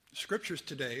Scriptures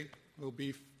today will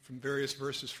be from various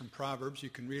verses from Proverbs.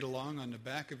 You can read along on the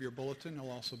back of your bulletin.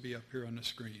 It'll also be up here on the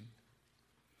screen.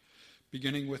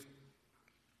 Beginning with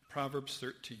Proverbs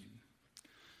 13.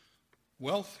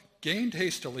 Wealth gained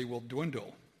hastily will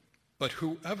dwindle, but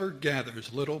whoever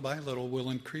gathers little by little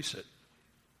will increase it.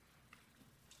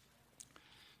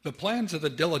 The plans of the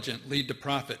diligent lead to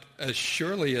profit, as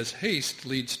surely as haste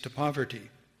leads to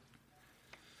poverty.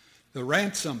 The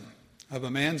ransom of a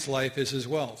man's life is his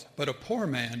wealth, but a poor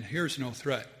man hears no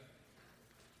threat.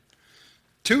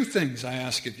 2 things I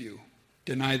ask of you.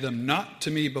 Deny them not to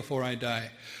me before I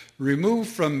die. Remove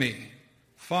from me,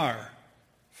 far,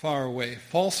 far away,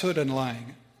 falsehood and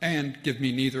lying, and give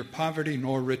me neither poverty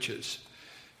nor riches.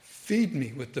 Feed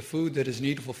me with the food that is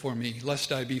needful for me,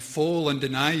 lest I be full and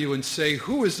deny you and say,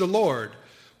 who is the Lord?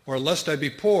 Or lest I be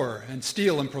poor and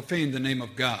steal and profane the name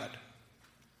of God.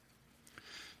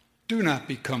 Do not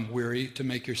become weary to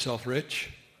make yourself rich.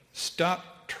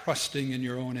 Stop trusting in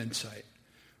your own insight.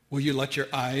 Will you let your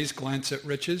eyes glance at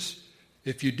riches?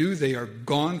 If you do, they are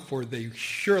gone, for they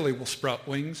surely will sprout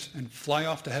wings and fly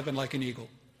off to heaven like an eagle.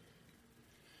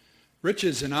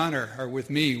 Riches and honor are with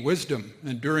me, wisdom,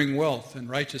 enduring wealth, and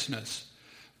righteousness.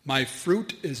 My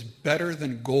fruit is better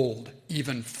than gold,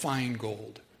 even fine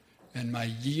gold, and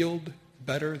my yield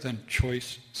better than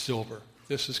choice silver.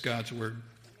 This is God's word.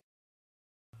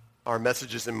 Our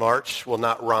messages in March will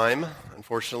not rhyme,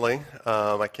 unfortunately.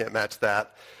 I can't match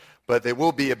that. But they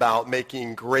will be about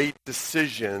making great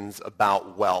decisions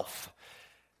about wealth.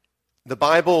 The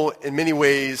Bible, in many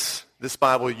ways, this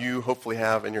Bible you hopefully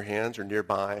have in your hands or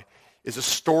nearby, is a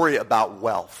story about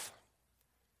wealth.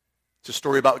 It's a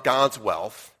story about God's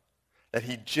wealth that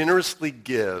he generously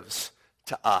gives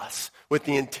to us with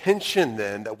the intention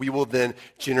then that we will then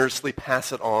generously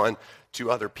pass it on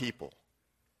to other people.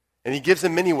 And he gives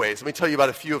in many ways. Let me tell you about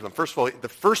a few of them. First of all, the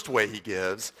first way he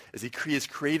gives is he has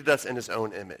created us in his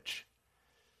own image.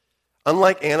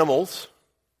 Unlike animals,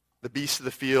 the beasts of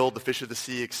the field, the fish of the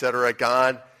sea, etc.,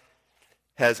 God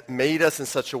has made us in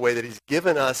such a way that he's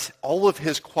given us all of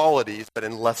his qualities, but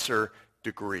in lesser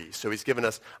degrees. So he's given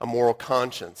us a moral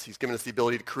conscience. He's given us the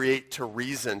ability to create, to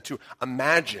reason, to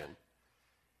imagine.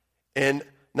 And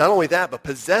not only that, but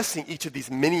possessing each of these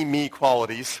mini-me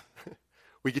qualities,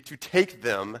 we get to take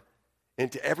them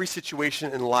into every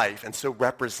situation in life and so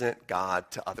represent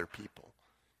God to other people.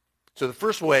 So the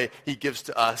first way he gives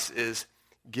to us is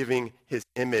giving his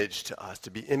image to us,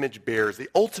 to be image bearers. The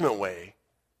ultimate way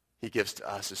he gives to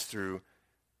us is through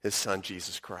his son,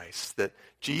 Jesus Christ. That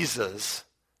Jesus,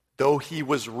 though he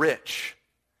was rich,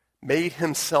 made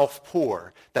himself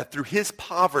poor, that through his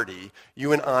poverty,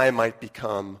 you and I might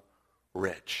become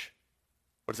rich.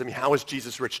 What does that mean? How is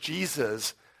Jesus rich?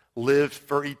 Jesus lived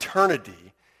for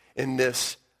eternity in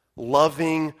this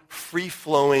loving,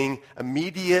 free-flowing,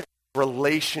 immediate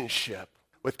relationship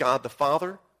with God the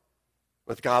Father,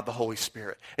 with God the Holy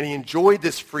Spirit. And he enjoyed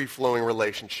this free-flowing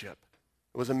relationship.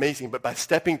 It was amazing. But by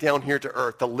stepping down here to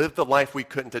earth to live the life we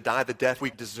couldn't, to die the death we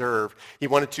deserve, he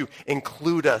wanted to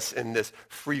include us in this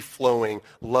free-flowing,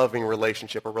 loving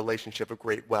relationship, a relationship of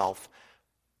great wealth.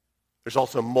 There's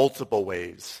also multiple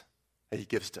ways that he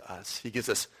gives to us. He gives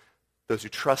us, those who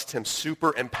trust him,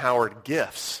 super-empowered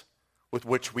gifts with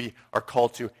which we are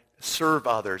called to serve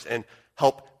others and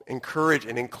help encourage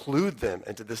and include them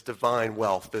into this divine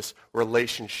wealth, this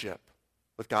relationship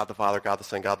with God the Father, God the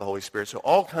Son, God the Holy Spirit. So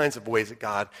all kinds of ways that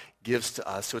God gives to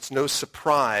us. So it's no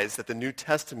surprise that the New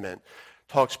Testament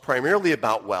talks primarily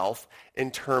about wealth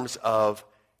in terms of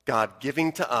God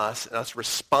giving to us and us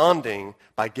responding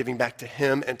by giving back to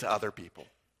him and to other people.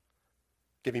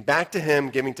 Giving back to him,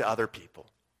 giving to other people.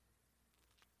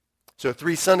 So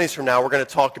 3 Sundays from now, we're going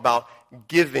to talk about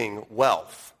giving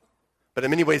wealth. But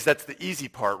in many ways, that's the easy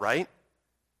part, right?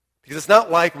 Because it's not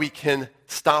like we can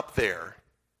stop there.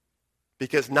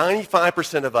 Because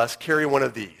 95% of us carry one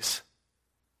of these.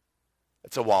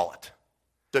 It's a wallet.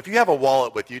 So if you have a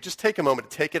wallet with you, just take a moment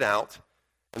to take it out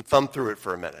and thumb through it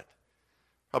for a minute.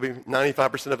 Probably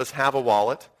 95% of us have a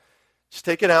wallet. Just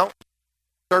take it out,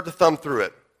 start to thumb through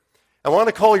it. I want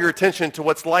to call your attention to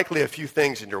what's likely a few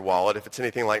things in your wallet, if it's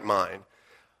anything like mine.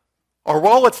 Our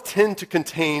wallets tend to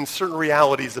contain certain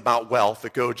realities about wealth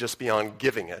that go just beyond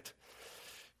giving it.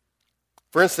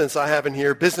 For instance, I have in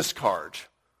here business cards,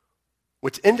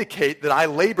 which indicate that I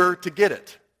labor to get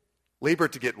it, labor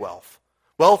to get wealth.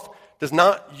 Wealth does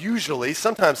not usually,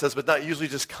 sometimes does, but not usually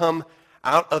just come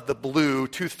out of the blue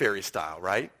tooth fairy style,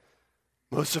 right?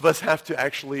 Most of us have to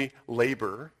actually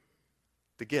labor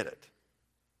to get it.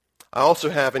 I also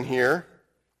have in here,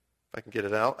 if I can get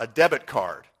it out, a debit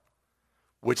card,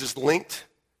 which is linked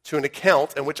to an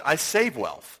account in which I save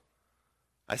wealth.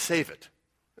 I save it.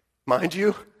 Mind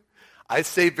you, I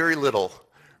save very little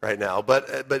right now,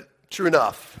 but true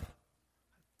enough,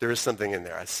 there is something in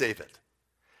there. I save it.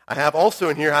 I have also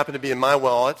in here, happen to be in my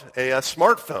wallet, a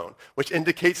smartphone, which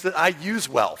indicates that I use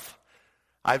wealth.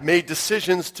 I've made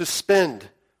decisions to spend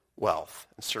wealth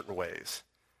in certain ways.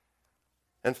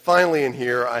 And finally in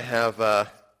here, I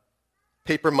have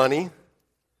paper money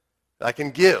that I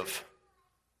can give,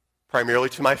 primarily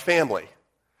to my family.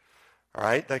 All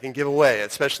right, that I can give away,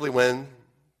 especially when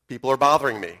people are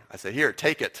bothering me. I say, here,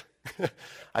 take it.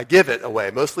 I give it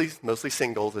away, mostly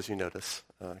singles, as you notice,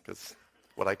 because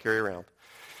what I carry around.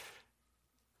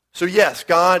 So yes,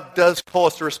 God does call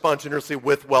us to respond generously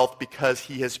with wealth because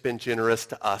he has been generous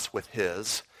to us with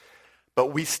his, but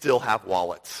we still have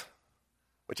wallets,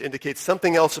 which indicates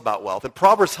something else about wealth. And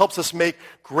Proverbs helps us make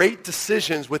great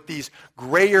decisions with these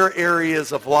grayer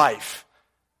areas of life,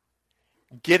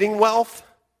 getting wealth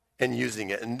and using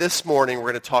it. And this morning,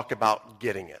 we're going to talk about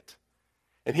getting it.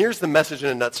 And here's the message in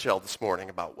a nutshell this morning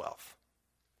about wealth.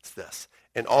 It's this.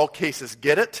 In all cases,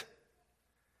 get it.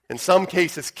 In some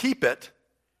cases, keep it.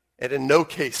 And in no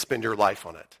case, spend your life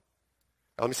on it.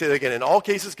 Now, let me say that again. In all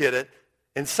cases, get it.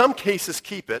 In some cases,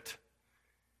 keep it.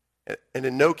 And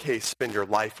in no case, spend your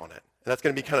life on it. And that's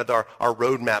going to be kind of our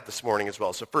roadmap this morning as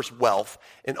well. So first, wealth.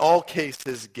 In all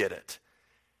cases, get it.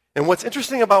 And what's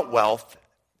interesting about wealth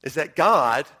is that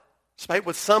God, despite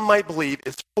what some might believe,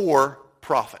 is for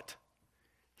profit.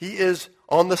 He is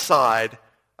on the side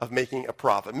of making a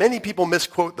profit. Many people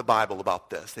misquote the Bible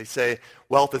about this. They say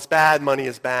wealth is bad, money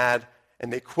is bad,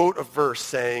 and they quote a verse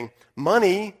saying,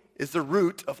 money is the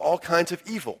root of all kinds of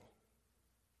evil.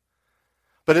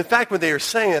 But in fact, when they are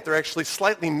saying that, they're actually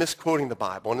slightly misquoting the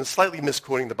Bible. And in slightly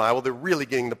misquoting the Bible, they're really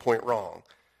getting the point wrong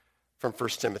from 1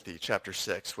 Timothy chapter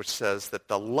 6, which says that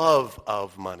the love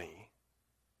of money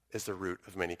is the root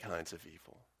of many kinds of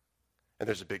evil. And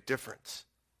there's a big difference.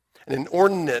 An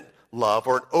inordinate love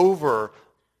or an over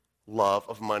love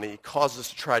of money causes us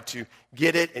to try to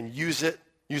get it and use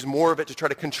more of it to try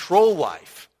to control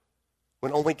life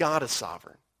when only God is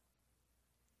sovereign.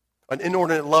 An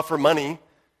inordinate love for money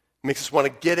makes us want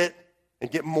to get it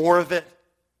and get more of it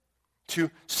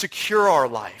to secure our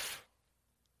life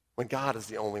when God is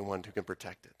the only one who can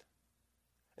protect it.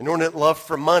 An inordinate love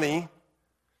for money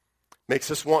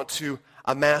makes us want to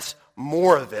amass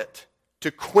more of it to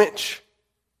quench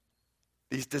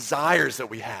these desires that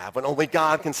we have when only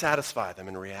God can satisfy them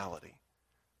in reality.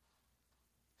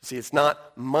 See, it's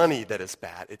not money that is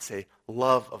bad. It's a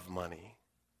love of money.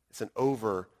 It's an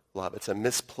over love. It's a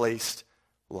misplaced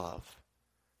love.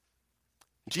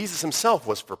 Jesus himself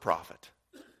was for profit.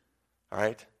 All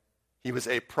right? He was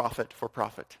a prophet for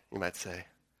profit, you might say.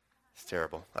 It's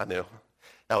terrible. I knew.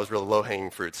 That was real low-hanging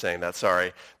fruit saying that,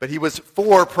 sorry. But he was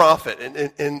for profit.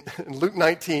 In Luke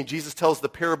 19, Jesus tells the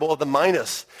parable of the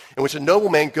minas, in which a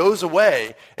nobleman goes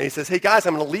away and he says, hey guys,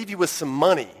 I'm going to leave you with some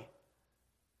money.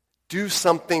 Do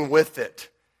something with it.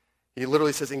 He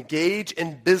literally says, engage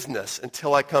in business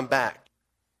until I come back.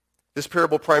 This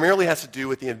parable primarily has to do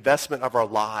with the investment of our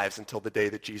lives until the day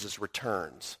that Jesus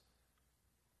returns.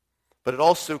 But it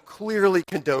also clearly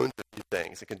condones a few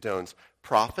things. It condones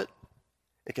profit.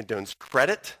 It condones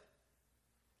credit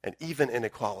and even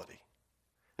inequality.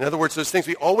 In other words, those things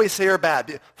we always say are bad,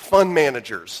 the fund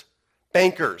managers,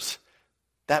 bankers,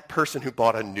 that person who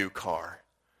bought a new car,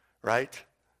 right?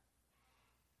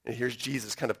 And here's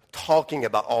Jesus kind of talking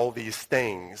about all these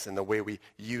things and the way we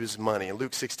use money. In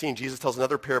Luke 16, Jesus tells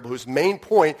another parable whose main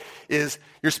point is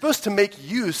you're supposed to make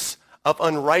use of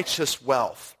unrighteous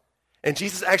wealth. And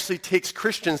Jesus actually takes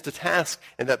Christians to task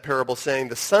in that parable, saying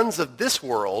the sons of this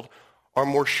world are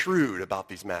more shrewd about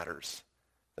these matters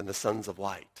than the sons of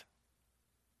light.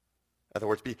 In other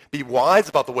words, be wise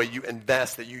about the way you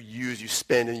invest, that you use, you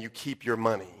spend, and you keep your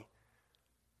money.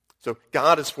 So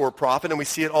God is for profit, and we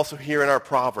see it also here in our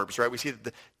Proverbs, right? We see that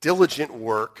the diligent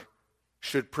work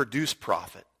should produce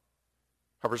profit.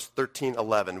 Proverbs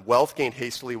 13:11, wealth gained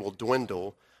hastily will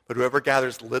dwindle, but whoever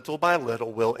gathers little by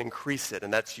little will increase it.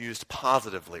 And that's used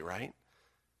positively, right?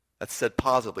 That's said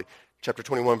positively. Chapter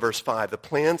 21, verse 5, the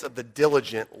plans of the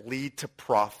diligent lead to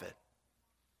profit.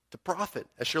 To profit,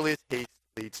 as surely as haste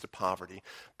leads to poverty.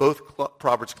 Both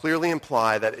Proverbs clearly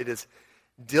imply that it is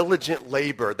diligent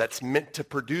labor that's meant to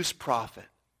produce profit.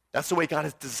 That's the way God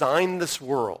has designed this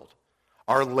world.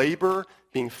 Our labor,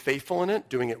 being faithful in it,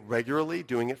 doing it regularly,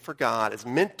 doing it for God, is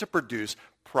meant to produce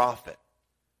profit.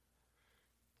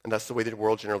 And that's the way the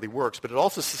world generally works. But it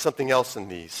also says something else in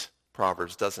these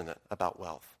Proverbs, doesn't it, about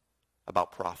wealth,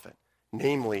 about profit.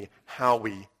 Namely, how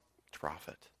we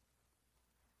profit.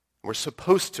 We're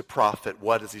supposed to profit,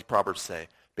 what does these Proverbs say?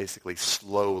 Basically,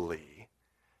 slowly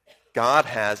God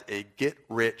has a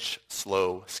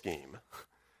get-rich-slow scheme.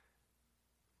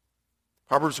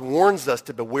 Proverbs warns us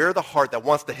to beware the heart that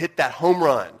wants to hit that home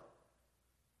run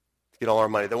to get all our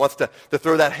money, that wants to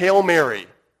throw that Hail Mary,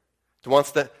 that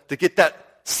wants to get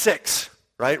that 6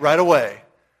 right away.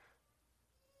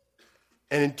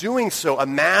 And in doing so,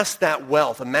 amass that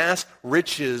wealth, amass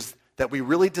riches that we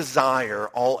really desire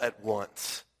all at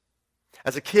once.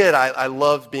 As a kid, I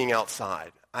loved being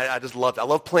outside. I just loved it. I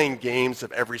loved playing games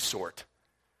of every sort.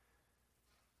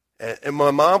 And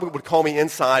my mom would call me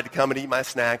inside to come and eat my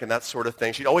snack and that sort of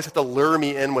thing. She'd always have to lure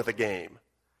me in with a game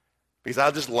because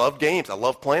I just love games. I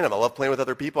love playing them. I love playing with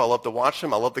other people. I love to watch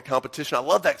them. I love the competition. I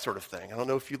love that sort of thing. I don't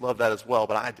know if you love that as well,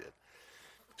 but I did.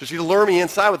 So she'd lure me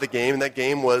inside with a game, and that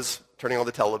game was turning on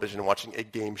the television and watching a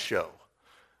game show.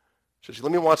 So she'd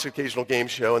let me watch an occasional game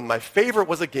show, and my favorite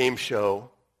was a game show,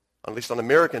 at least on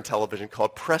American television,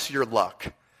 called Press Your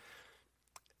Luck.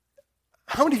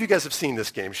 How many of you guys have seen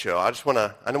this game show? I don't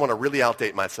want to really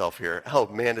outdate myself here. Oh,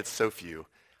 man, it's so few.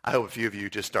 I hope a few of you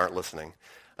just aren't listening.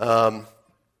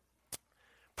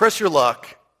 Press Your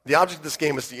Luck, the object of this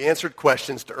game is you answered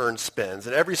questions to earn spins.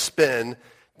 And every spin,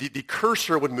 the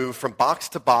cursor would move from box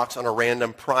to box on a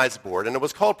random prize board. And it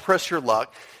was called Press Your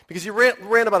Luck because you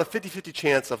ran about a 50-50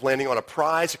 chance of landing on a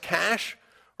prize, cash,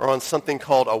 or on something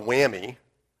called a whammy.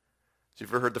 So you've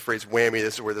ever heard the phrase whammy,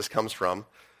 this is where this comes from.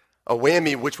 A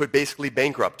whammy which would basically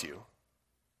bankrupt you.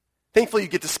 Thankfully, you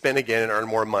get to spin again and earn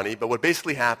more money, but what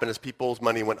basically happened is people's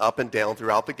money went up and down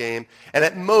throughout the game, and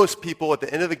at most, people at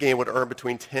the end of the game would earn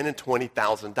between $10,000 and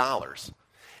 $20,000,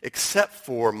 except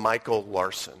for Michael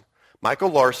Larson. Michael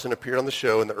Larson appeared on the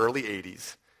show in the early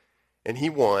 80s, and he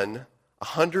won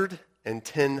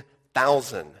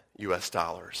 $110,000 US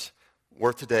dollars,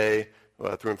 worth today,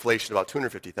 through inflation, about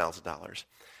 $250,000.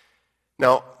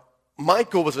 Now,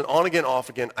 Michael was an on-again,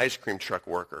 off-again ice cream truck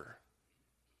worker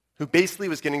who basically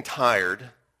was getting tired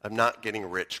of not getting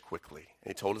rich quickly.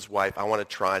 And he told his wife, I want to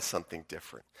try something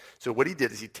different. So what he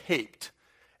did is he taped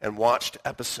and watched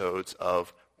episodes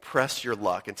of Press Your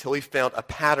Luck until he found a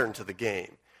pattern to the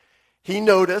game. He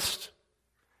noticed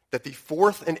that the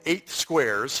 4th and 8th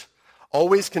squares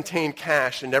always contained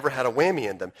cash and never had a whammy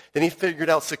in them. Then he figured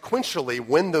out sequentially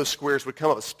when those squares would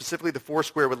come up. Specifically, the 4th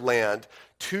square would land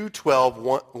 212,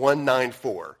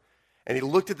 194. And he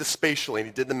looked at this spatially and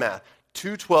he did the math.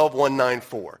 212,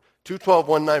 194. 212,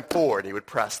 194, and he would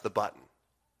press the button.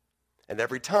 And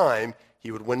every time,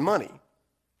 he would win money.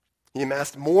 He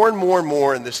amassed more and more and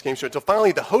more in this game show until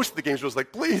finally the host of the game show was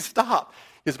like, please stop.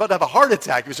 He was about to have a heart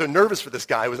attack. He was so nervous for this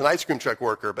guy. He was an ice cream truck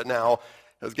worker, but now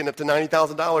he was getting up to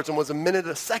 $90,000 and was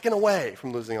a second away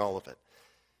from losing all of it.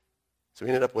 So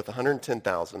he ended up with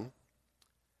 $110,000. And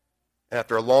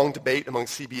after a long debate among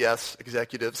CBS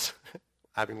executives,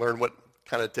 having learned what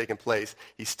kind of taken place,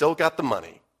 he still got the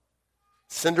money.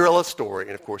 Cinderella story,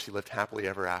 and of course he lived happily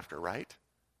ever after, right?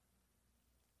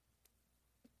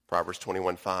 Proverbs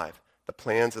 21:5. The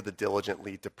plans of the diligent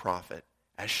lead to profit,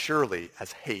 as surely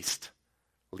as haste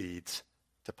leads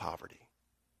to poverty.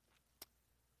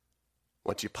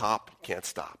 Once you pop, you can't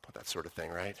stop, that sort of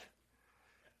thing, right?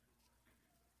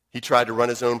 He tried to run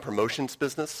his own promotions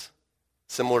business,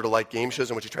 similar to like game shows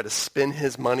in which he tried to spin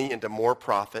his money into more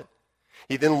profit.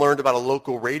 He then learned about a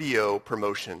local radio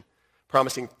promotion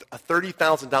promising a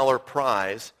 $30,000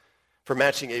 prize for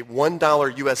matching a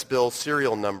 $1 U.S. bill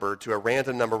serial number to a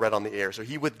random number read on the air. So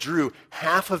he withdrew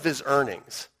half of his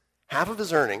earnings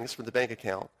from the bank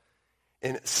account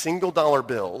in single dollar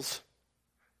bills.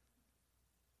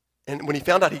 And when he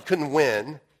found out he couldn't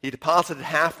win, he deposited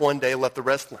half one day, left the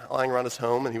rest lying around his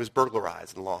home, and he was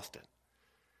burglarized and lost it.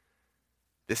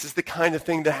 This is the kind of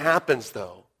thing that happens,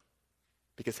 though,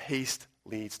 because haste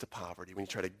leads to poverty when you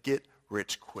try to get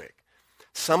rich quick.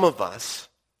 Some of us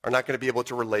are not going to be able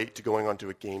to relate to going onto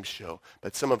a game show,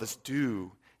 but some of us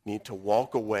do need to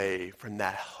walk away from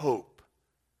that hope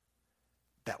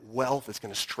that wealth is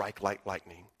going to strike like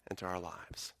lightning into our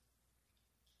lives.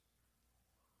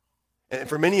 And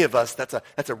for many of us, that's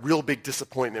a real big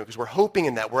disappointment because we're hoping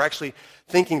in that. We're actually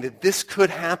thinking that this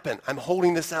could happen. I'm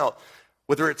holding this out.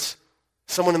 Whether it's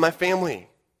someone in my family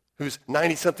who's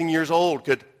 90-something years old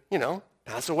could,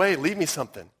 pass away, leave me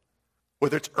something.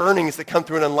 Whether it's earnings that come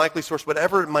through an unlikely source,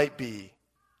 whatever it might be,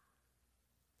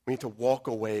 we need to walk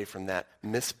away from that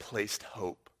misplaced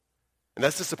hope. And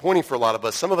that's disappointing for a lot of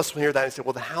us. Some of us will hear that and say,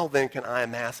 well, how then can I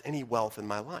amass any wealth in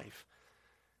my life?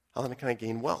 How then can I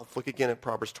gain wealth? Look again at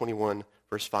Proverbs 21,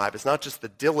 verse 5. It's not just the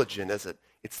diligent, is it?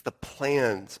 It's the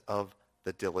plans of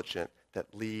the diligent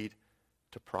that lead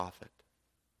to profit.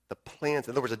 The plans.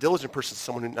 In other words, a diligent person is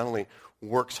someone who not only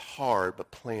works hard,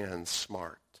 but plans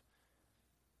smart.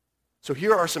 So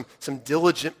here are some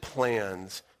diligent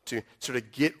plans to sort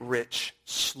of get rich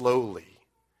slowly.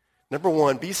 Number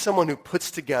one, be someone who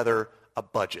puts together a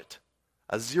budget,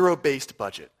 a zero-based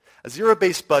budget. A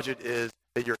zero-based budget is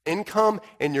that your income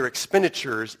and your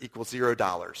expenditures equal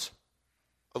 $0,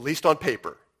 at least on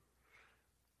paper.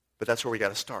 But that's where we got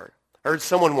to start. I heard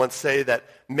someone once say that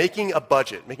making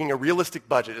a realistic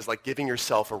budget is like giving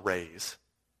yourself a raise.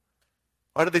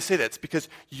 Why do they say that? It's because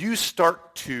you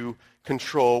start to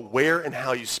control where and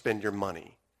how you spend your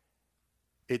money.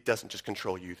 It doesn't just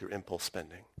control you through impulse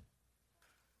spending.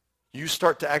 You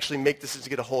start to actually make decisions to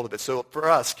get a hold of it. So for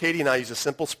us, Katie and I use a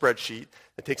simple spreadsheet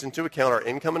that takes into account our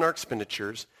income and our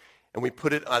expenditures, and we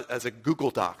put it as a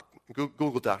Google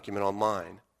document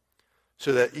online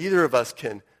so that either of us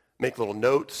can make little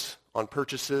notes on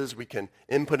purchases. We can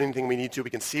input anything we need to. We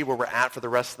can see where we're at for the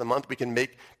rest of the month. We can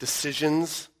make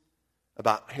decisions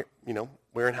about,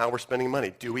 where and how we're spending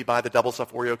money. Do we buy the double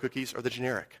stuffed Oreo cookies or the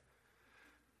generic?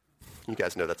 You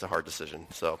guys know that's a hard decision,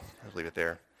 so I'll leave it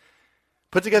there.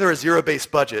 Put together a zero-based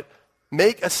budget.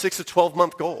 Make a 6 to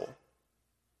 12-month goal.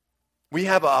 We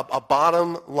have a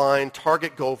bottom line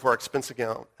target goal for our expense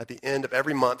account at the end of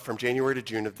every month from January to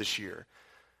June of this year.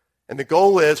 And the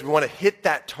goal is we want to hit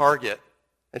that target.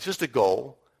 It's just a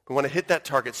goal. We want to hit that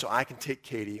target so I can take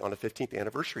Katie on a 15th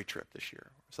anniversary trip this year.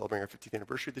 We're celebrating our 15th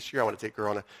anniversary this year. I want to take her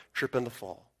on a trip in the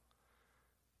fall.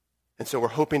 And so we're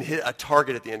hoping to hit a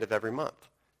target at the end of every month.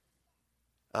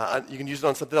 You can use it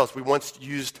on something else. We once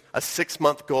used a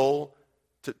 6-month goal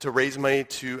to raise money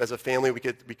as a family, we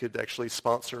could actually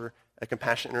sponsor a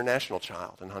Compassion International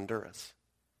child in Honduras,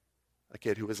 a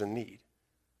kid who was in need,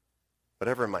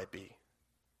 whatever it might be.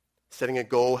 Setting a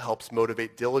goal helps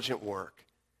motivate diligent work,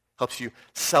 helps you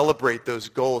celebrate those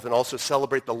goals, and also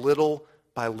celebrate the little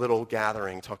by little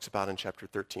gathering, it talks about in chapter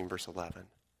 13, verse 11.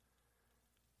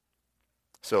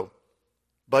 So,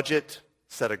 budget,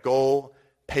 set a goal,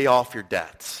 pay off your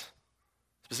debts.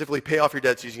 Specifically, pay off your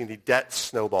debts using the debt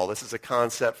snowball. This is a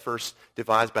concept first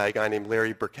devised by a guy named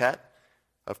Larry Burkett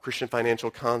of Christian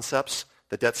Financial Concepts,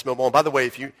 the debt snowball. And by the way,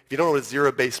 if you don't know what a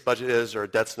zero-based budget is or a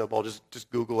debt snowball,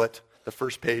 just Google it. The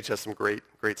first page has some great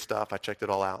stuff. I checked it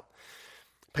all out.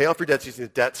 Pay off your debts using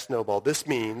the debt snowball. This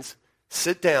means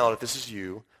sit down, if this is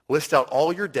you, list out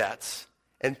all your debts,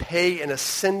 and pay in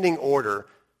ascending order,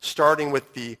 starting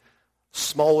with the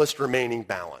smallest remaining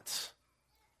balance.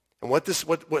 And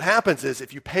what happens is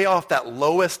if you pay off that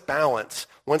lowest balance,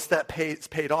 once that is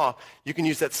paid off, you can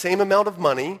use that same amount of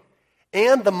money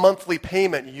and the monthly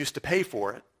payment you used to pay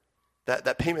for it,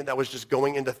 that payment that was just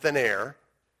going into thin air,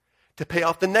 to pay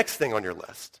off the next thing on your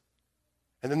list.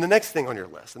 And then the next thing on your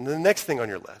list, and then the next thing on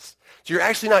your list. So you're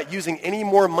actually not using any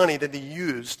more money than you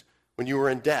used when you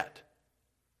were in debt.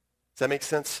 Does that make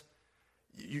sense?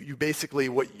 You basically,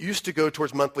 what used to go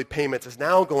towards monthly payments is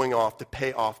now going off to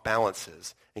pay off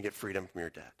balances and get freedom from your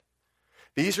debt.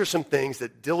 These are some things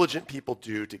that diligent people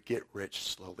do to get rich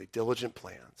slowly, diligent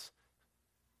plans.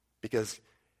 Because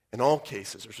in all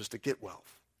cases, we're supposed to get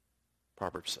wealth,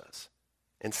 Proverbs says.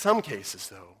 In some cases,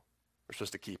 though, we're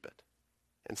supposed to keep it.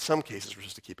 In some cases, we're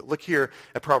supposed to keep it. Look here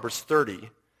at Proverbs 30,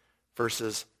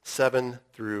 verses 7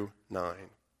 through 9.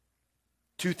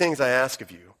 2 things I ask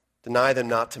of you. Deny them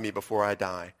not to me before I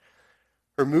die.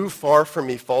 Remove far from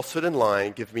me falsehood and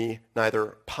lying. Give me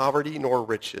neither poverty nor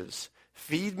riches.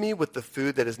 Feed me with the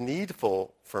food that is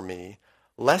needful for me,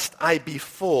 lest I be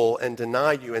full and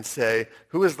deny you and say,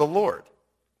 who is the Lord?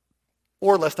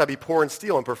 Or lest I be poor and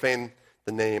steal and profane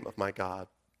the name of my God.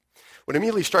 What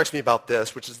immediately strikes me about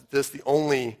this, which is the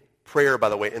only prayer, by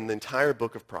the way, in the entire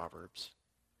book of Proverbs,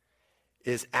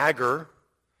 is Agur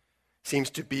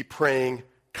seems to be praying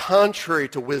contrary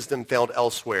to wisdom found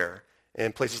elsewhere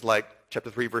in places like chapter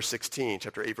 3, verse 16,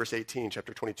 chapter 8, verse 18,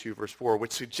 chapter 22, verse 4,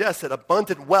 which suggests that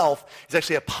abundant wealth is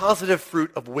actually a positive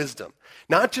fruit of wisdom.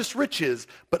 Not just riches,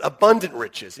 but abundant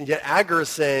riches. And yet Agur is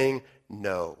saying,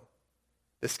 no.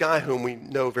 This guy whom we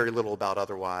know very little about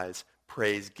otherwise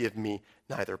prays, give me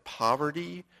neither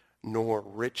poverty nor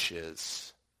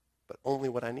riches, but only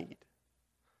what I need.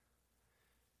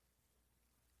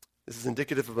 This is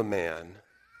indicative of a man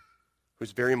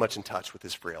who's very much in touch with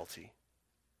his frailty,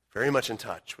 very much in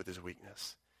touch with his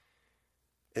weakness.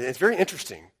 And it's very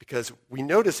interesting because we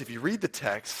notice if you read the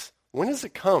text, when does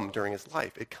it come during his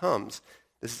life? It comes,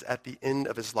 this is at the end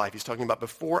of his life. He's talking about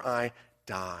before I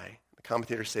die. The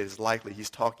commentators say it's likely he's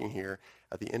talking here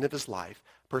at the end of his life,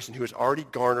 a person who has already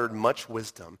garnered much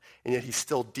wisdom, and yet he's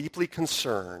still deeply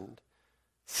concerned,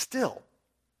 still,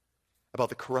 about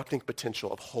the corrupting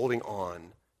potential of holding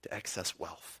on to excess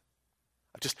wealth.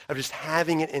 Of just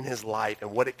having it in his life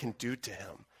and what it can do to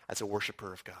him as a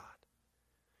worshiper of God.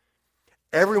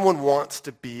 Everyone wants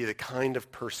to be the kind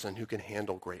of person who can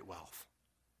handle great wealth,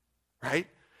 right?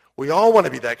 We all want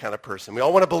to be that kind of person. We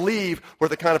all want to believe we're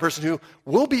the kind of person who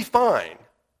will be fine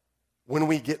when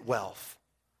we get wealth.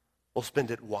 We'll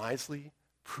spend it wisely,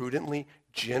 prudently,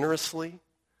 generously.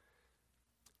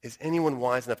 Is anyone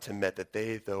wise enough to admit that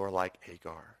they, though, are like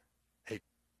Hagar?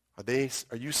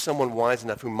 Are you someone wise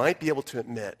enough who might be able to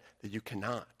admit that you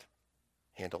cannot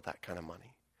handle that kind of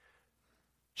money?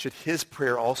 Should his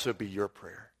prayer also be your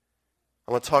prayer?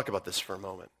 I want to talk about this for a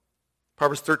moment.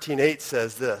 Proverbs 13:8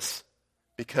 says this,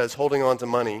 because holding on to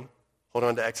money, holding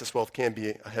on to excess wealth can be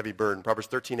a heavy burden. Proverbs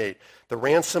 13:8, the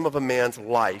ransom of a man's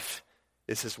life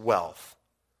is his wealth,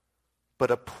 but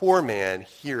a poor man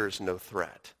hears no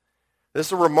threat. This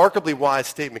is a remarkably wise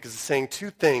statement because it's saying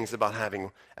two things about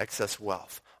having excess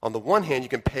wealth. On the one hand, you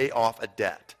can pay off a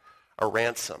debt, a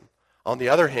ransom. On the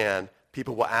other hand,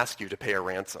 people will ask you to pay a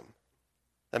ransom.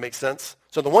 That makes sense?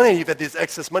 So on the one hand, you've got this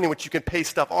excess money which you can pay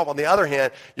stuff off. On the other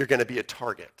hand, you're going to be a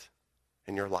target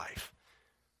in your life.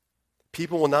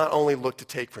 People will not only look to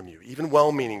take from you, even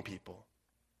well-meaning people,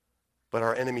 but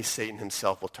our enemy Satan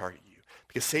himself will target you.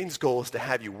 Because Satan's goal is to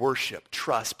have you worship,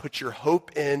 trust, put your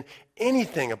hope in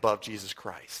anything above Jesus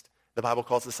Christ. The Bible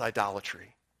calls this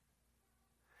idolatry.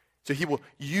 So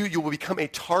you will become a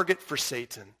target for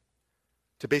Satan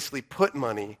to basically put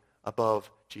money above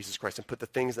Jesus Christ and put the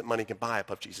things that money can buy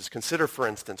above Jesus. Consider, for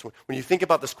instance, when you think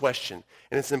about this question,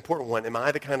 and it's an important one, am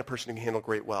I the kind of person who can handle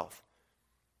great wealth?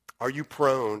 Are you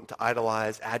prone to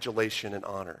idolize adulation and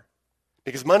honor?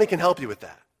 Because money can help you with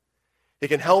that. It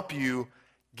can help you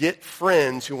get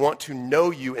friends who want to know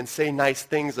you and say nice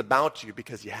things about you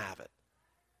because you have it.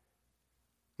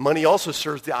 Money also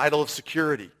serves the idol of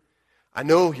security. I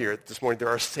know here this morning there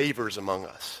are savers among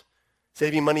us.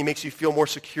 Saving money makes you feel more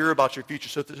secure about your future,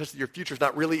 so that your future is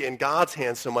not really in God's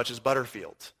hands so much as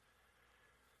Butterfield's,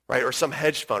 right? Or some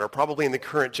hedge fund, or probably in the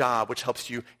current job, which helps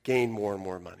you gain more and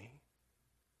more money.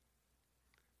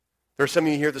 There are some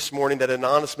of you here this morning that at an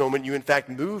honest moment, you in fact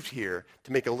moved here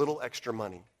to make a little extra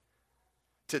money,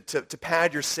 to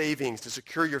pad your savings, to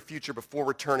secure your future before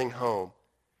returning home.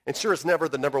 And sure, it's never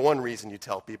the number one reason you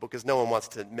tell people, because no one wants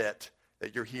to admit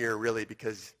that you're here really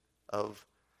because of,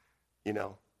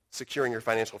 securing your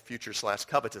financial future /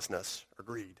 covetousness or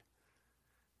greed.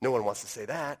 No one wants to say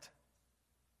that.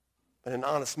 But in an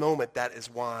honest moment, that is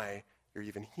why you're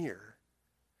even here.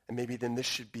 And maybe then this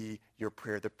should be your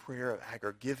prayer, the prayer of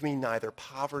Hagar. Give me neither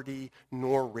poverty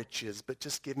nor riches, but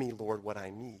just give me, Lord, what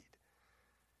I need.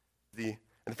 And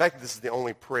the fact that this is the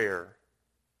only prayer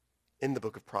in the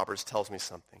book of Proverbs tells me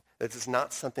something. That it's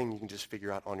not something you can just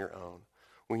figure out on your own.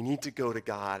 We need to go to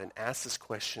God and ask this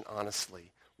question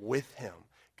honestly with him.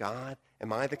 God,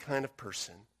 am I the kind of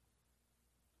person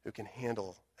who can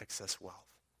handle excess wealth?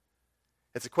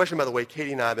 It's a question, by the way,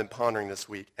 Katie and I have been pondering this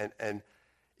week, and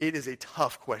it is a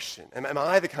tough question. Am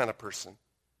I the kind of person?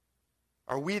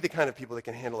 Are we the kind of people that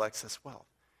can handle excess wealth?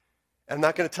 And I'm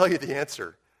not going to tell you the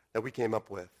answer that we came up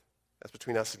with. That's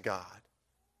between us and God.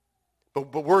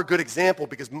 But we're a good example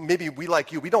because maybe we,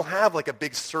 like you, we don't have like a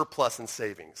big surplus in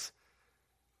savings.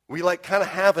 We kind of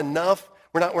have enough.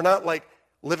 We're not like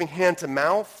living hand to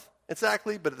mouth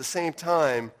exactly, but at the same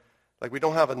time, we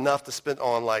don't have enough to spend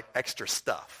on extra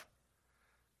stuff.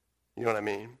 You know what I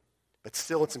mean? But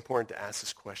still, it's important to ask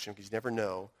this question because you never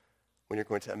know when you're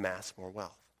going to amass more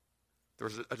wealth. There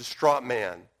was a distraught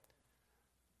man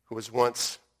who was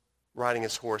once riding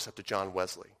his horse up to John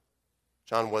Wesley.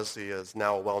 John Wesley is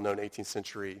now a well-known 18th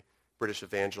century British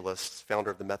evangelist,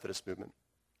 founder of the Methodist movement.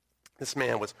 This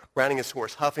man was riding his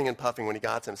horse, huffing and puffing when he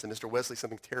got to him and said, Mr. Wesley,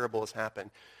 something terrible has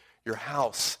happened. Your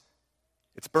house,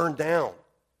 it's burned down.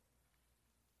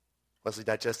 Wesley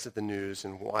digested the news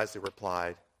and wisely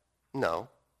replied, no,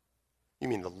 you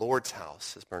mean the Lord's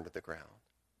house has burned to the ground.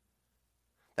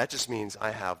 That just means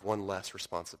I have one less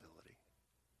responsibility.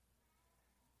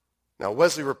 Now,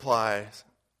 his reply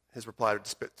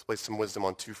displays some wisdom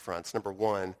on two fronts. Number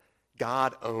one,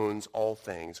 God owns all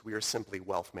things. We are simply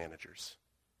wealth managers.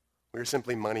 We are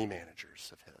simply money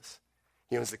managers of his.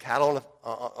 He owns the cattle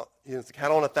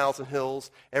on 1,000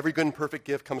 hills. Every good and perfect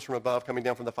gift comes from above, coming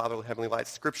down from the Father of the heavenly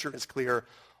lights. Scripture is clear.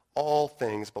 All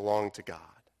things belong to God.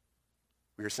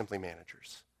 We are simply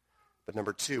managers. But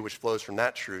number two, which flows from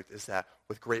that truth, is that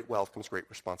with great wealth comes great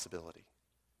responsibility.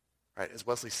 Right? As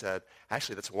Wesley said,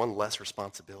 actually that's one less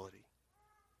responsibility.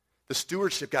 The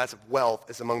stewardship, guys, of wealth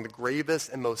is among the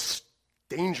gravest and most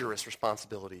dangerous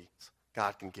responsibilities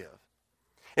God can give.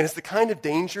 And it's the kind of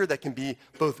danger that can be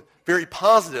both very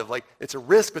positive, like it's a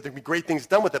risk, but there can be great things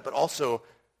done with it, but also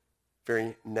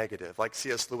very negative. Like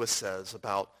C.S. Lewis says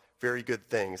about very good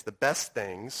things. The best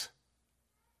things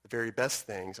the very best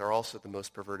things are also the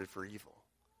most perverted for evil.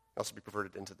 They also be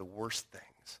perverted into the worst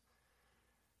things.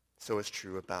 So it's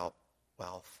true about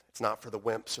wealth. It's not for the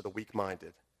wimps or the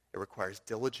weak-minded. It requires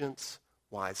diligence,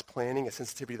 wise planning, a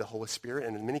sensitivity to the Holy Spirit,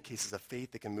 and in many cases, a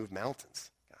faith that can move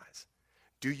mountains, guys.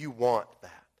 Do you want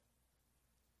that?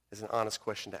 Is an honest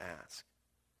question to ask.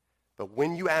 But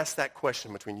when you ask that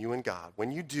question between you and God,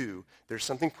 when you do, there's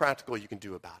something practical you can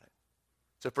do about it.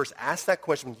 So first, ask that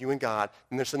question with you and God,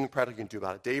 and there's something practical you can do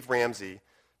about it. Dave Ramsey,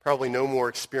 probably no more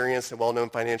experienced and well-known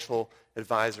financial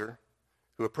advisor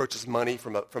who approaches money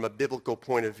from a biblical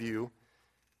point of view.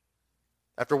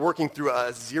 After working through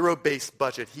a zero-based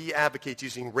budget, he advocates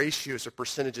using ratios or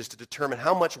percentages to determine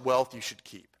how much wealth you should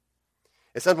keep.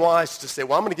 It's unwise to say,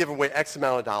 well, I'm going to give away X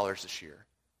amount of dollars this year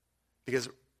because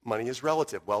money is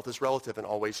relative. Wealth is relative and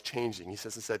always changing. He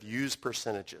says instead, use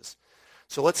percentages.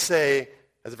 So let's say,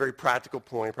 as a very practical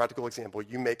point, practical example,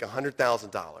 you make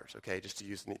 $100,000, okay, just to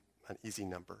use an easy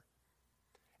number.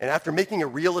 And after making a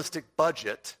realistic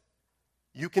budget,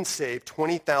 you can save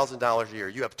 $20,000 a year.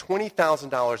 You have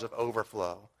 $20,000 of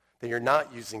overflow that you're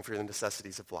not using for the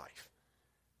necessities of life.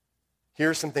 Here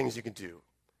are some things you can do.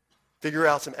 Figure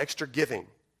out some extra giving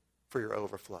for your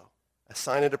overflow.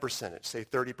 Assign it a percentage, say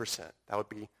 30%. That would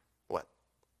be, what,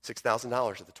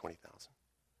 $6,000 of the $20,000.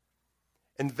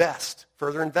 Invest,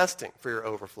 further investing for your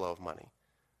overflow of money.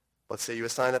 Let's say you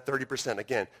assign that 30%.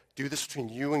 Again, do this between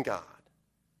you and God.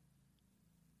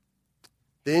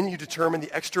 Then you determine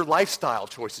the extra lifestyle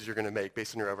choices you're going to make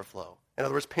based on your overflow. In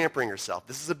other words, pampering yourself.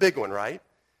 This is a big one, right?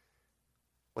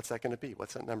 What's that going to be?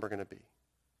 What's that number going to be?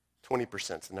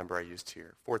 20% is the number I used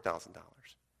here, $4,000.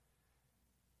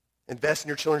 Invest in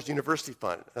your children's university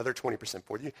fund, another 20%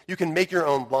 for you. You can make your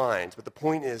own lines, but the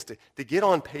point is to get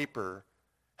on paper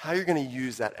how you're going to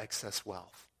use that excess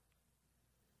wealth.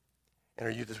 And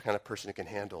are you the kind of person who can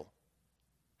handle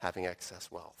having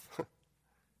excess wealth?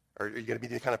 Or are you going to be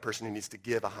the kind of person who needs to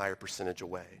give a higher percentage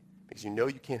away because you know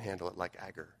you can't handle it like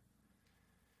Agar?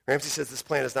 Ramsey says this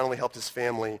plan has not only helped his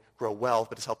family grow wealth,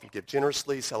 but has helped them give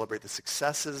generously, celebrate the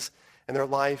successes in their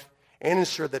life, and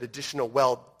ensure that additional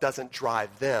wealth doesn't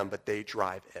drive them, but they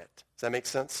drive it. Does that make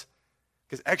sense?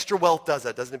 Because extra wealth does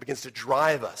that, doesn't it? It begins to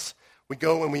drive us. We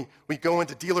go and we go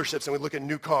into dealerships and we look at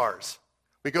new cars.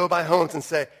 We go buy homes and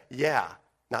say, yeah,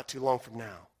 not too long from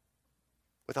now.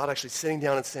 Without actually sitting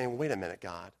down and saying, wait a minute,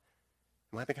 God,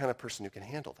 am I the kind of person who can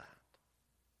handle that?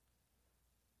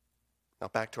 Now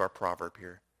back to our proverb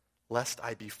here. Lest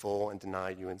I be full and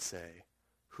deny you and say,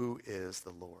 who is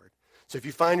the Lord? So if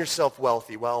you find yourself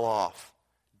wealthy, well off,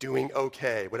 doing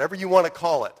okay, whatever you want to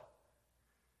call it,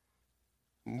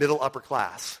 middle upper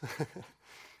class,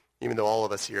 even though all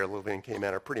of us here living in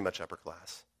Cayman are pretty much upper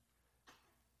class.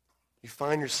 You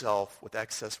find yourself with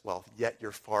excess wealth, yet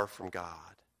you're far from God.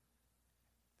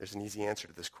 There's an easy answer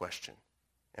to this question.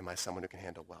 Am I someone who can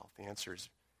handle wealth? The answer is,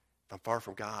 if I'm far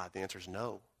from God, the answer is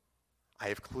no. I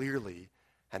have clearly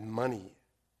had money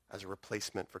as a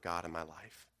replacement for God in my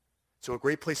life. So a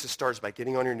great place to start is by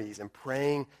getting on your knees and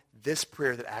praying this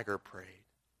prayer that Agar prayed.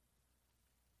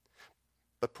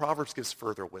 But Proverbs gives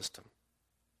further wisdom.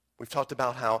 We've talked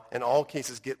about how in all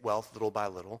cases get wealth little by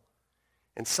little.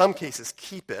 In some cases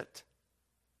keep it.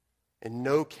 In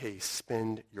no case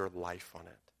spend your life on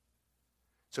it.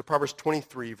 So Proverbs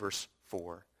 23 verse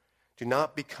 4. Do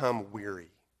not become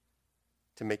weary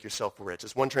to make yourself rich.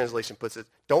 As one translation puts it,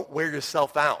 don't wear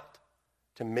yourself out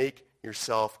to make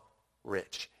yourself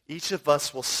rich. Each of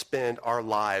us will spend our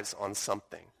lives on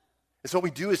something. It's what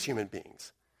we do as human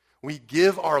beings. We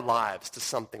give our lives to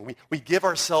something. We give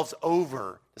ourselves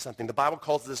over to something. The Bible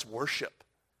calls this worship.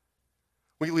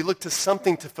 We look to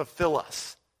something to fulfill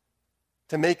us,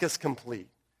 to make us complete,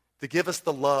 to give us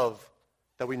the love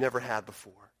that we never had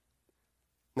before.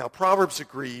 Now, Proverbs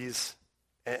agrees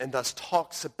and thus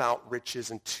talks about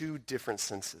riches in two different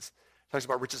senses. It talks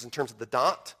about riches in terms of the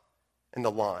dot and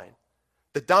the line.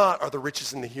 The dot are the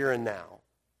riches in the here and now,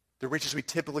 the riches we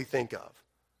typically think of.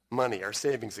 Money, our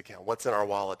savings account, what's in our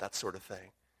wallet, that sort of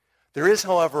thing. There is,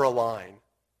 however, a line,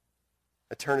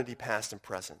 eternity past and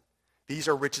present. These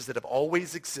are riches that have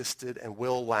always existed and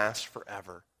will last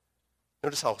forever.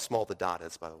 Notice how small the dot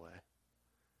is, by the way.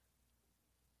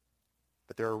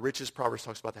 But there are riches Proverbs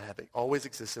talks about that have always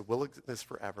existed, will exist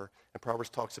forever, and Proverbs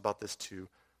talks about this too.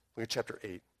 Look at chapter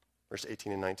 8, verse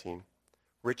 18 and 19.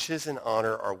 Riches and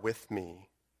honor are with me.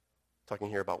 Talking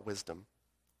here about wisdom.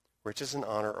 Riches and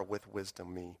honor are with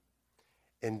wisdom, me.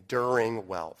 Enduring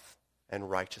wealth and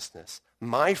righteousness.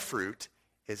 My fruit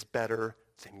is better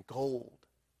than gold.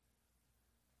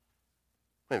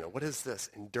 Wait a minute, what is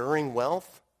this? Enduring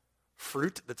wealth?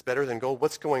 Fruit that's better than gold?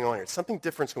 What's going on here? Something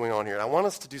different's going on here. And I want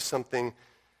us to do something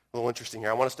A little interesting here.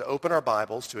 I want us to open our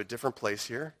Bibles to a different place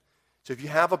here. So if you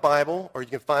have a Bible, or you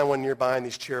can find one nearby in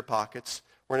these chair pockets,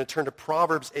 we're going to turn to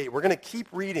Proverbs 8. We're going to keep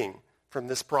reading from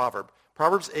this proverb.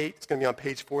 Proverbs 8, it's going to be on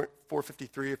page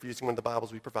 453 if you're using one of the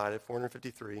Bibles we provided,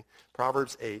 453.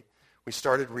 Proverbs 8. We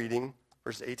started reading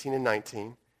verses 18 and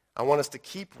 19. I want us to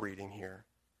keep reading here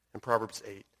in Proverbs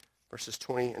 8, verses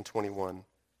 20 and 21.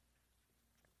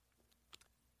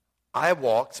 I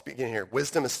walk, speaking here,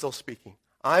 wisdom is still speaking.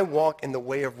 I walk in the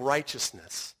way of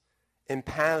righteousness, in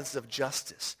paths of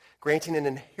justice, granting an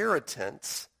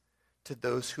inheritance to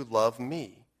those who love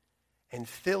me, and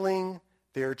filling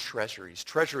their treasuries.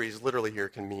 Treasuries literally here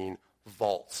can mean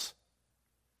vaults.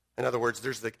 In other words,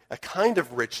 there's a kind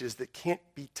of riches that can't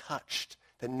be touched,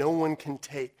 that no one can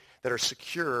take, that are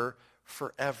secure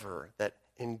forever, that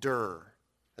endure,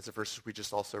 as the verses we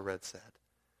just also read said.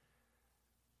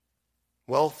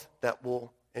 Wealth that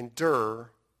will endure,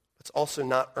 it's also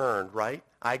not earned, right?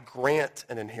 I grant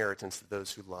an inheritance to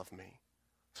those who love me.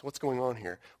 So what's going on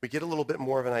here? We get a little bit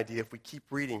more of an idea if we keep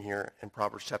reading here in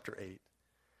Proverbs chapter 8.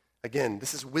 Again,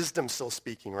 this is wisdom still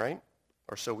speaking, right?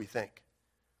 Or so we think.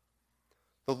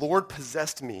 The Lord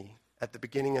possessed me at the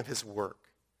beginning of his work,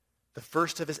 the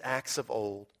first of his acts of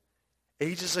old.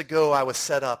 Ages ago I was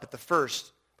set up at the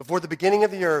first, before the beginning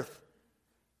of the earth.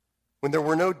 When there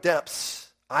were no depths,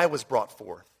 I was brought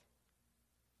forth.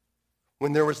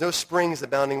 When there was no springs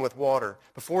abounding with water,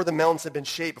 before the mountains had been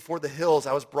shaped, before the hills,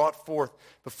 I was brought forth,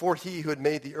 before he who had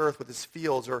made the earth with his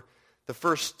fields, or the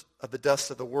first of the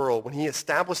dust of the world. When he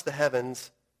established the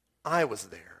heavens, I was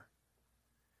there.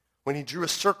 When he drew a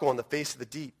circle on the face of the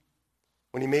deep,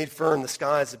 when he made firm the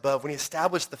skies above, when he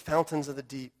established the fountains of the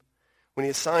deep, when he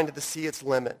assigned to the sea its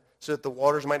limit, so that the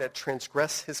waters might not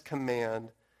transgress his command,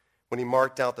 when he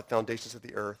marked out the foundations of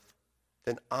the earth,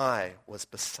 then I was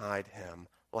beside him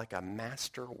like a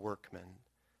master workman.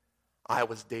 I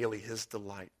was daily his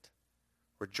delight,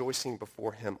 rejoicing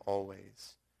before him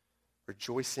always,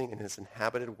 rejoicing in his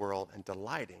inhabited world and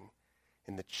delighting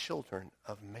in the children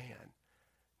of man.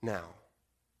 Now,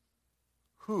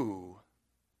 who,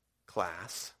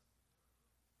 class,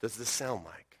 does this sound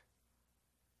like?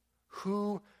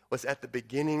 Who was at the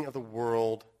beginning of the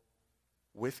world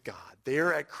with God,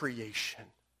 there at creation,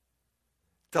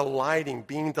 delighting,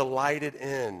 being delighted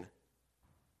in,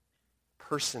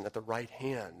 person at the right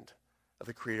hand of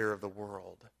the creator of the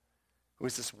world, who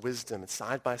is this wisdom and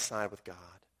side by side with God.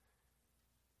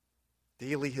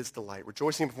 Daily his delight,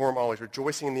 rejoicing before him always,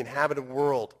 rejoicing in the inhabited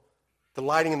world,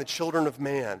 delighting in the children of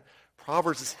man.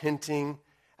 Proverbs is hinting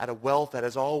at a wealth that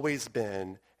has always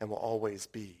been and will always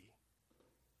be.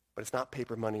 But it's not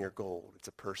paper money or gold. It's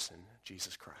a person,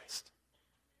 Jesus Christ.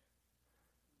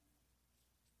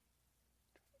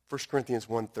 1 Corinthians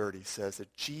 1:30 says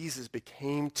that Jesus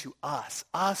became to us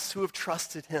who have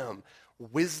trusted him,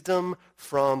 wisdom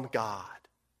from God.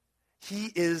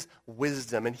 He is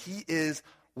wisdom, and he is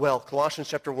wealth. Colossians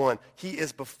chapter 1, he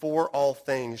is before all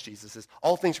things, Jesus says.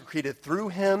 All things were created through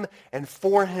him and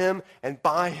for him and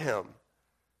by him.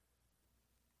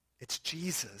 It's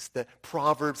Jesus that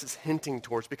Proverbs is hinting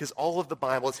towards, because all of the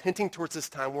Bible is hinting towards this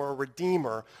time where a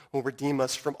Redeemer will redeem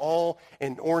us from all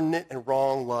inordinate and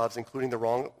wrong loves, including the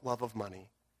wrong love of money.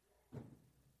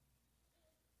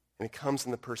 And it comes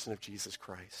in the person of Jesus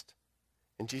Christ.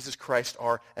 In Jesus Christ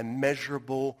are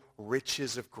immeasurable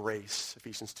riches of grace,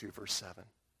 Ephesians 2, verse 7.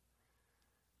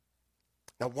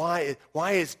 Now,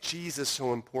 why is Jesus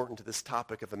so important to this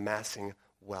topic of amassing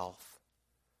wealth?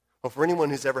 Well, for anyone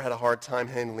who's ever had a hard time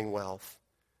handling wealth,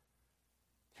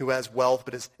 who has wealth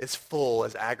but is full,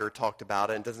 as Agur talked about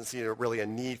it, and doesn't see really a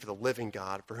need for the living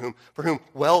God, for whom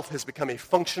wealth has become a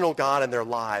functional God in their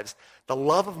lives, the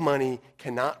love of money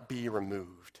cannot be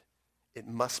removed. It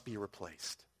must be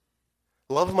replaced.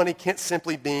 The love of money can't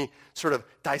simply be sort of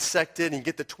dissected and you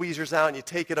get the tweezers out and you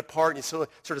take it apart and you sort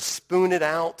of spoon it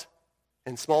out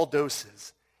in small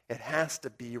doses. It has to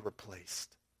be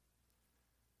replaced.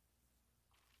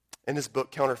 In his book,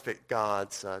 Counterfeit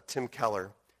Gods, Tim Keller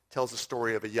tells the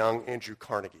story of a young Andrew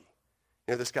Carnegie. You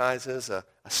know who this guy is? A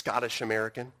Scottish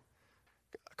American.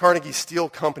 Carnegie Steel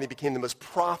Company became the most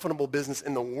profitable business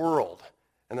in the world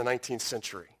in the 19th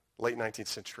century, late 19th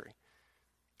century.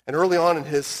 And early on in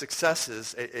his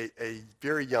successes, a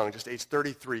very young, just age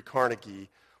 33, Carnegie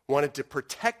wanted to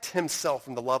protect himself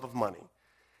from the love of money.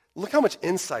 Look how much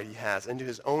insight he has into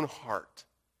his own heart.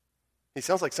 He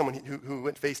sounds like someone who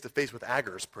went face to face with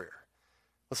Agur's prayer.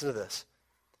 Listen to this.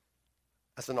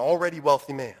 As an already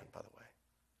wealthy man, by the way,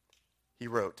 he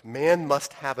wrote, "Man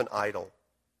must have an idol.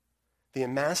 The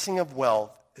amassing of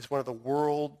wealth is one of the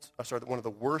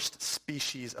worst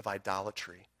species of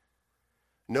idolatry.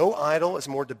 No idol is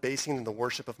more debasing than the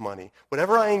worship of money.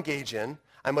 Whatever I engage in,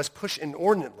 I must push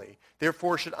inordinately.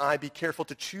 Therefore should I be careful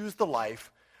to choose the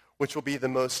life which will be the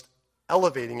most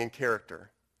elevating in character.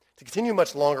 To continue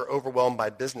much longer overwhelmed by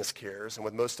business cares and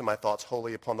with most of my thoughts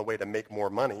wholly upon the way to make more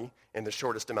money in the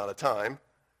shortest amount of time.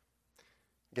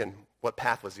 Again, what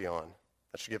path was he on?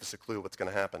 That should give us a clue what's going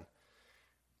to happen.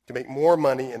 To make more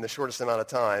money in the shortest amount of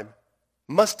time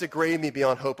must degrade me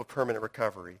beyond hope of permanent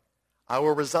recovery. I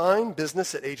will resign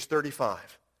business at age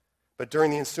 35. But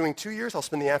during the ensuing 2 years, I'll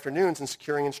spend the afternoons in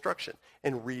securing instruction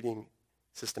and reading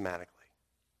systematically.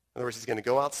 In other words, he's going to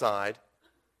go outside.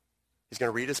 He's going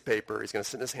to read his paper. He's going to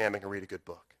sit in his hammock and read a good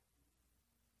book.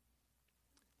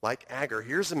 Like Agur,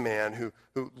 here's a man who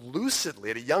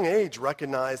lucidly, at a young age,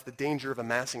 recognized the danger of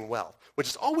amassing wealth, which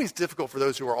is always difficult for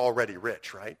those who are already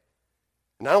rich, right?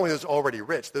 And not only those already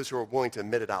rich, those who are willing to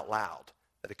admit it out loud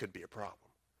that it could be a problem.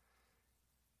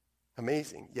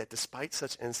 Amazing. Yet despite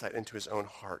such insight into his own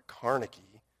heart,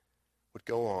 Carnegie would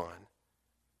go on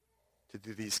to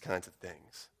do these kinds of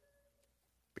things.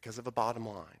 Because of a bottom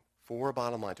line, for a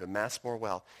bottom line, to amass more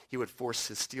wealth, he would force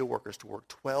his steel workers to work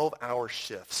 12-hour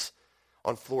shifts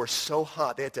on floors so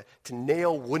hot they had to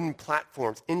nail wooden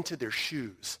platforms into their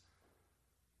shoes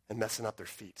and messing up their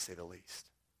feet, to say the least.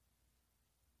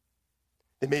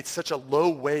 They made such a low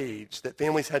wage that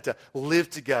families had to live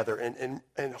together in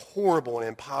horrible and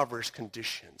impoverished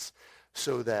conditions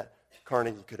so that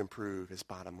Carnegie could improve his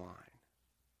bottom line.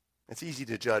 It's easy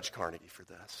to judge Carnegie for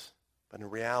this, but in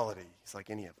reality, he's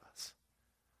like any of us,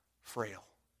 frail.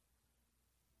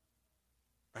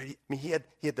 Right? I mean, he had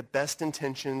the best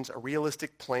intentions, a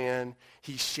realistic plan.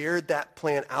 He shared that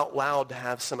plan out loud to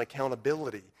have some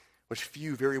accountability, which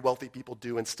few very wealthy people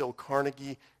do, and still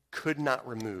Carnegie could not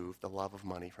remove the love of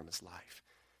money from his life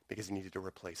because he needed to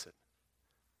replace it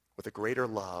with a greater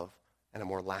love and a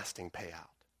more lasting payout.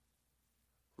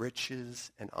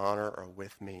 Riches and honor are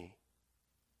with me,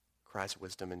 cries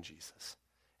wisdom in Jesus.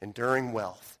 Enduring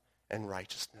wealth and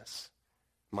righteousness.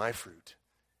 My fruit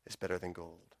is better than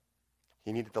gold.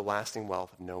 He needed the lasting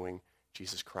wealth of knowing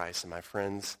Jesus Christ. And my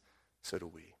friends, so do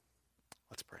we.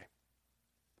 Let's pray.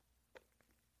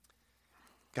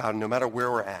 God, no matter where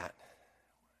we're at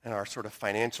in our sort of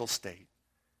financial state,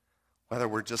 whether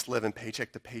we're just living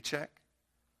paycheck to paycheck,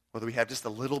 whether we have just a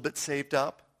little bit saved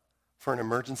up for an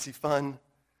emergency fund,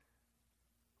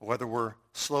 or whether we're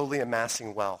slowly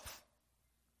amassing wealth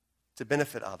to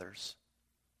benefit others,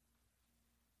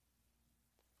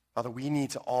 Father, we need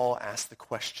to all ask the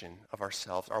question of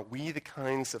ourselves, are we the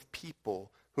kinds of people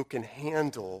who can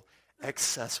handle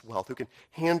excess wealth, who can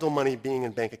handle money being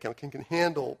in bank account, can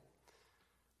handle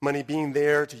money being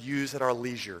there to use at our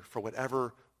leisure for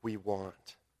whatever we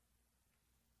want?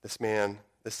 This man,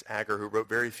 this Agur, who wrote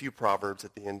very few Proverbs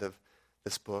at the end of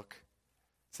this book,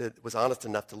 was honest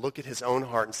enough to look at his own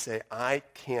heart and say, I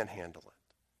can't handle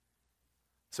it.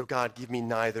 So God, give me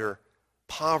neither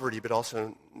poverty, but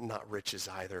also not riches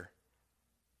either.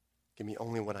 Give me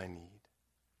only what I need.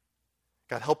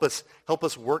 God, help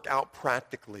us work out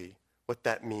practically what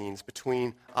that means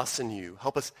between us and you.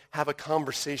 Help us have a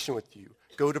conversation with you.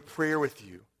 Go to prayer with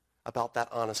you about that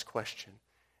honest question.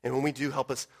 And when we do, help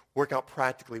us work out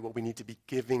practically what we need to be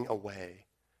giving away,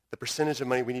 the percentage of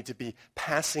money we need to be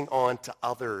passing on to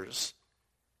others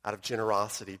out of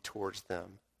generosity towards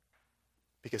them,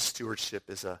 because stewardship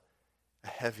is a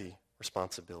heavy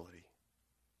responsibility.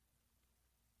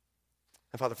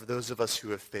 And Father, for those of us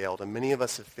who have failed, and many of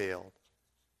us have failed,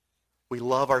 we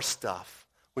love our stuff.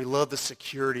 We love the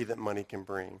security that money can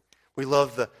bring. We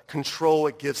love the control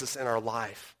it gives us in our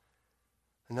life.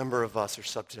 A number of us are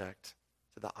subject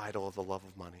to the idol of the love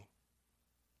of money.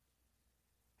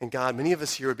 And God, many of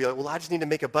us here would be like, well, I just need to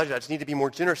make a budget. I just need to be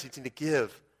more generous. I just need to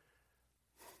give.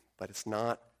 But it's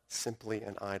not simply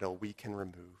an idol we can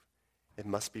remove. It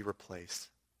must be replaced.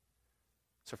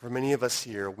 So for many of us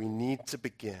here, we need to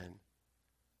begin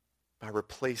by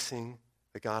replacing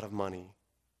the God of money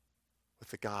with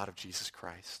the God of Jesus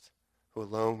Christ, who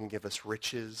alone can give us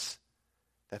riches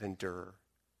that endure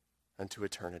unto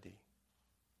eternity,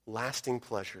 lasting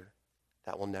pleasure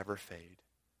that will never fade.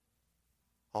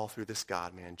 All through this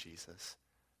God-man, Jesus.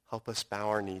 Help us bow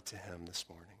our knee to him this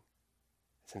morning.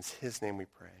 It's in his name we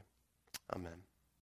pray. Amen.